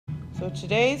So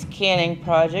today's canning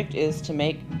project is to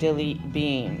make dilly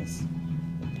beans.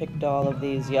 I picked all of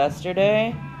these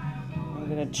yesterday. I'm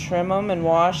going to trim them and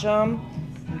wash them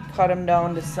and cut them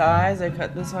down to size. I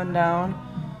cut this one down.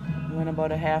 I went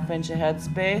about a ½ inch of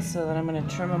headspace, so then I'm going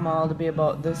to trim them all to be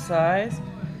about this size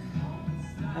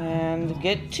and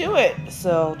get to it.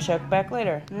 So check back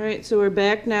later. Alright, so we're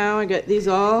back now. I got these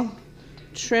all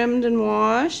trimmed and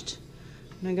washed.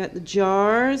 And I got the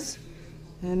jars.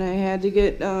 And I had to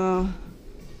get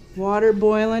water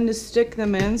boiling to stick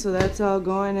them in, so that's all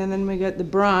going. And then we got the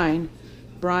brine.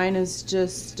 Brine is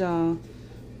just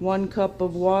 1 cup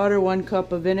of water, 1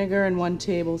 cup of vinegar, and 1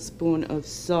 tablespoon of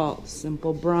salt.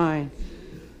 Simple brine.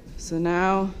 So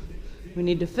now we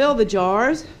need to fill the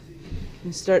jars.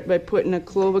 We start by putting a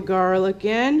clove of garlic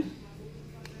in,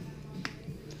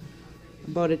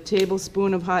 about a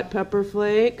tablespoon of hot pepper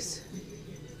flakes,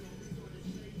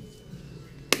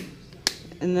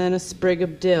 and then a sprig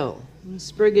of dill. A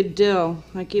sprig of dill.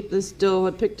 I keep this dill,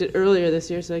 I picked it earlier this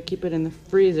year, so I keep it in the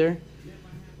freezer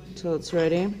until it's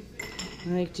ready. I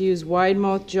like to use wide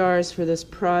mouth jars for this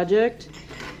project.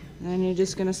 And you're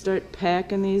just going to start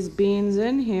packing these beans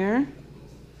in here.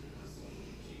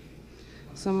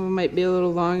 Some of them might be a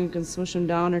little long, you can smush them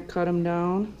down or cut them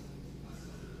down.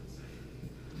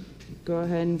 Go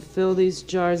ahead and fill these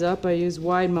jars up. I use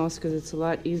wide mouths because it's a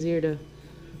lot easier to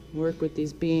work with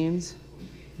these beans.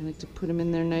 I like to put them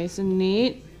in there nice and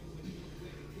neat.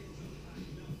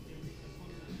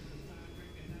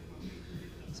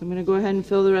 So I'm going to go ahead and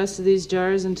fill the rest of these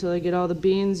jars until I get all the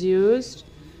beans used,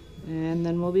 and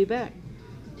then we'll be back.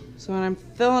 So when I'm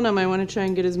filling them, I want to try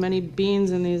and get as many beans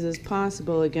in these as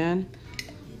possible again.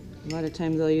 A lot of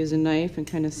times I'll use a knife and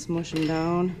kind of smush them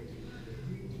down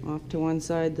off to one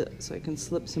side so I can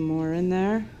slip some more in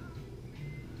there.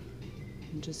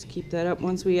 And just keep that up.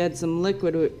 Once we add some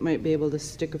liquid, we might be able to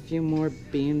stick a few more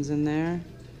beans in there.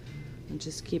 And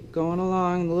just keep going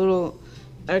along. The little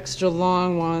extra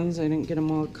long ones, I didn't get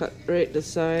them all cut right to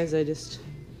size. I just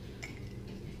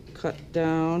cut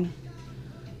down.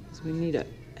 So we need a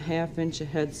 ½ inch of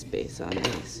headspace on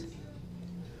these.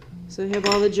 So I have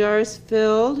all the jars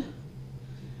filled.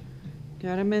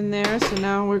 Got them in there. So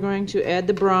now we're going to add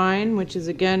the brine, which is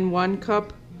again 1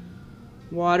 cup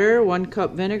water, 1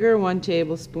 cup vinegar, 1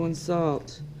 tablespoon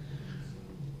salt.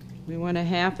 We want a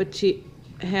 ½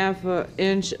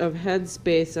 inch of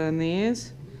headspace on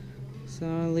these. So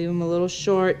I'll leave them a little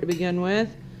short to begin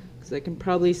with, because I can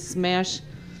probably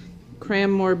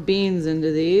cram more beans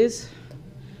into these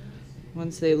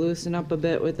once they loosen up a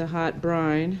bit with the hot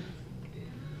brine.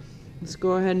 Let's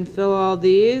go ahead and fill all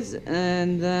these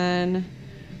and then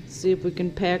see if we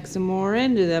can pack some more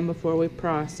into them before we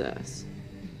process.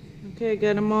 Okay, I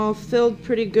got them all filled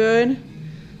pretty good.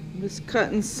 I'm just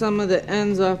cutting some of the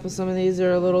ends off of some of these.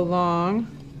 They're a little long.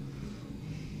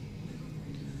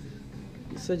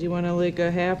 So you want to like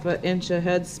a ½ inch of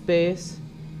headspace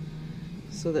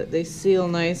so that they seal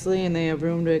nicely and they have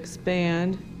room to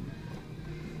expand.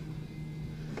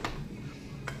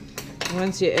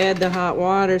 Once you add the hot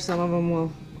water, some of them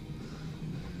will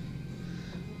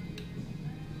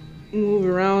move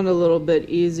around a little bit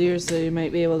easier, so you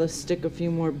might be able to stick a few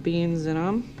more beans in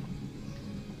them.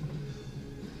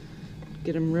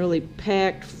 Get them really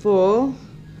packed full.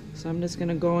 So I'm just going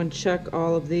to go and check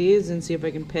all of these and see if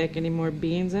I can pack any more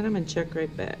beans in them and check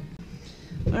right back.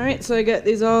 Alright, so I got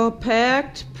these all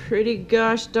packed pretty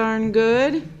gosh darn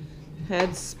good.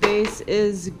 Headspace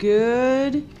is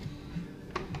good.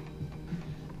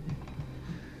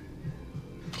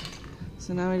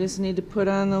 So now we just need to put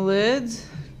on the lids.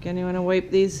 Again, you want to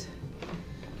wipe these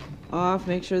off,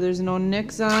 make sure there's no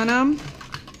nicks on them.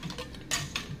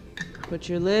 Put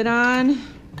your lid on,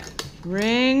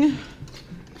 ring,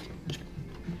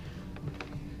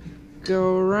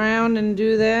 go around and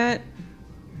do that.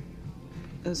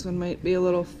 This one might be a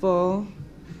little full.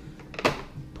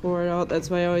 Pour it out. That's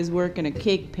why I always work in a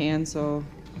cake pan, so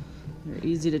they're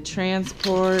easy to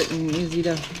transport and easy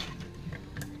to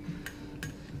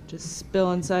just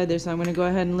spill inside there. So I'm going to go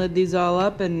ahead and lid these all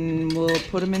up and we'll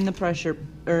put them in the pressure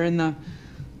or in the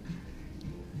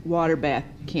water bath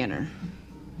canner.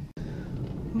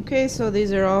 Okay, so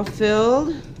these are all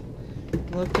filled,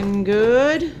 looking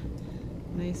good,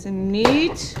 nice and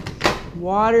neat.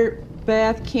 Water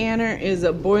bath canner is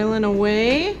boiling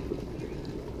away.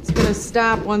 It's going to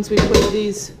stop once we put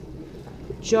these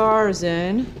jars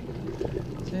in.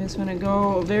 So I just want to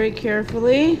go very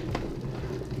carefully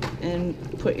and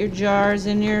put your jars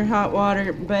in your hot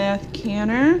water bath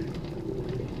canner.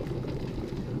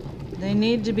 They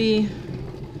need to be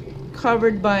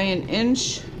covered by 1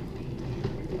 inch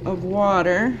of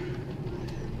water.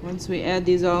 Once we add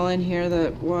these all in here,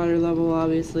 the water level will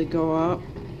obviously go up.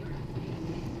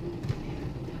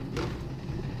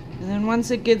 And then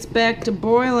once it gets back to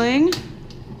boiling,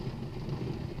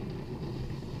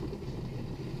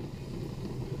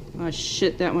 oh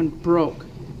shit, that one broke.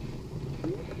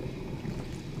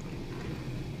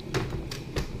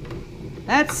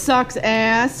 That sucks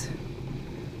ass.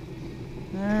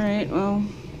 Alright, well,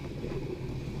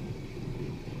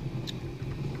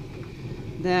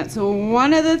 that's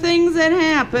one of the things that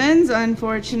happens,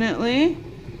 unfortunately.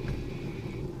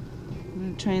 I'm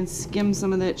gonna try and skim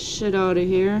some of that shit out of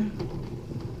here.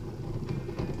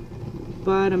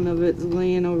 Bottom of it's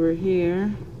laying over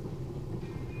here.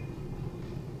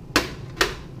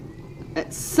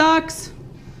 That sucks.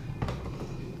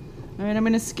 Alright, I'm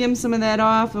gonna skim some of that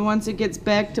off, and once it gets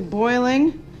back to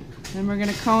boiling, then we're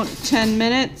gonna count 10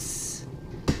 minutes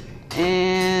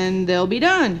and they'll be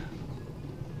done.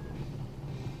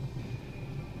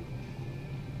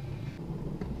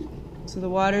 So the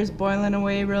water's boiling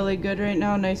away really good right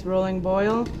now, nice rolling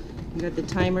boil. We got the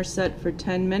timer set for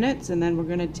 10 minutes, and then we're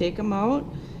gonna take them out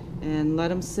and let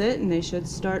them sit, and they should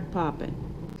start popping.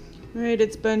 All right,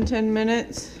 it's been 10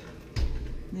 minutes.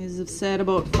 These have sat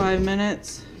about 5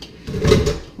 minutes.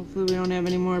 Hopefully we don't have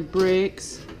any more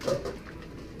breaks.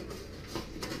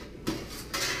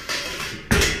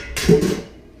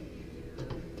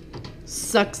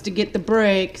 Sucks to get the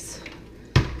breaks.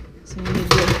 So you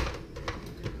need to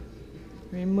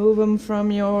remove them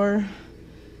from your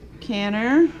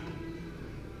canner.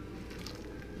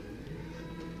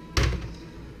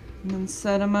 And then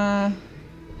set them on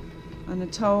a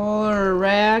towel or a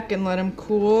rack and let them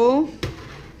cool.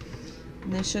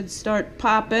 And they should start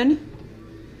popping.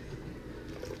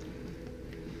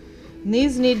 And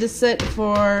these need to sit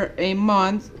for a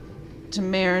month to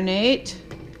marinate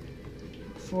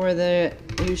before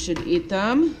you should eat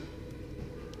them.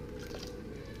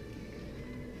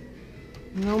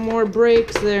 No more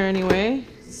breaks there anyway.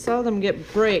 Seldom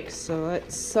get breaks, so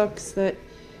it sucks that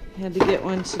I had to get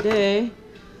one today.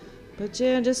 But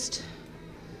yeah, just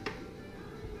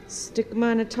stick them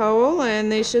on a towel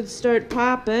and they should start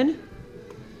popping.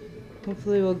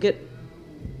 Hopefully we'll get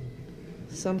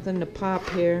something to pop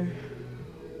here.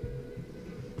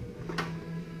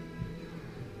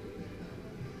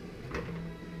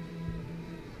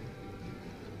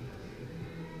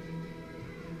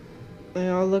 They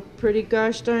all look pretty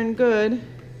gosh darn good.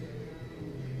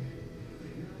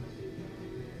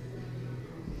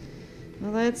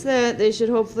 Well, that's it. They should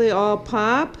hopefully all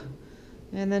pop.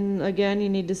 And then again, you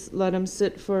need to let them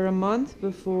sit for a month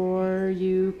before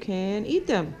you can eat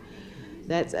them.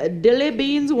 That's Dilly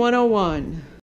Beans 101.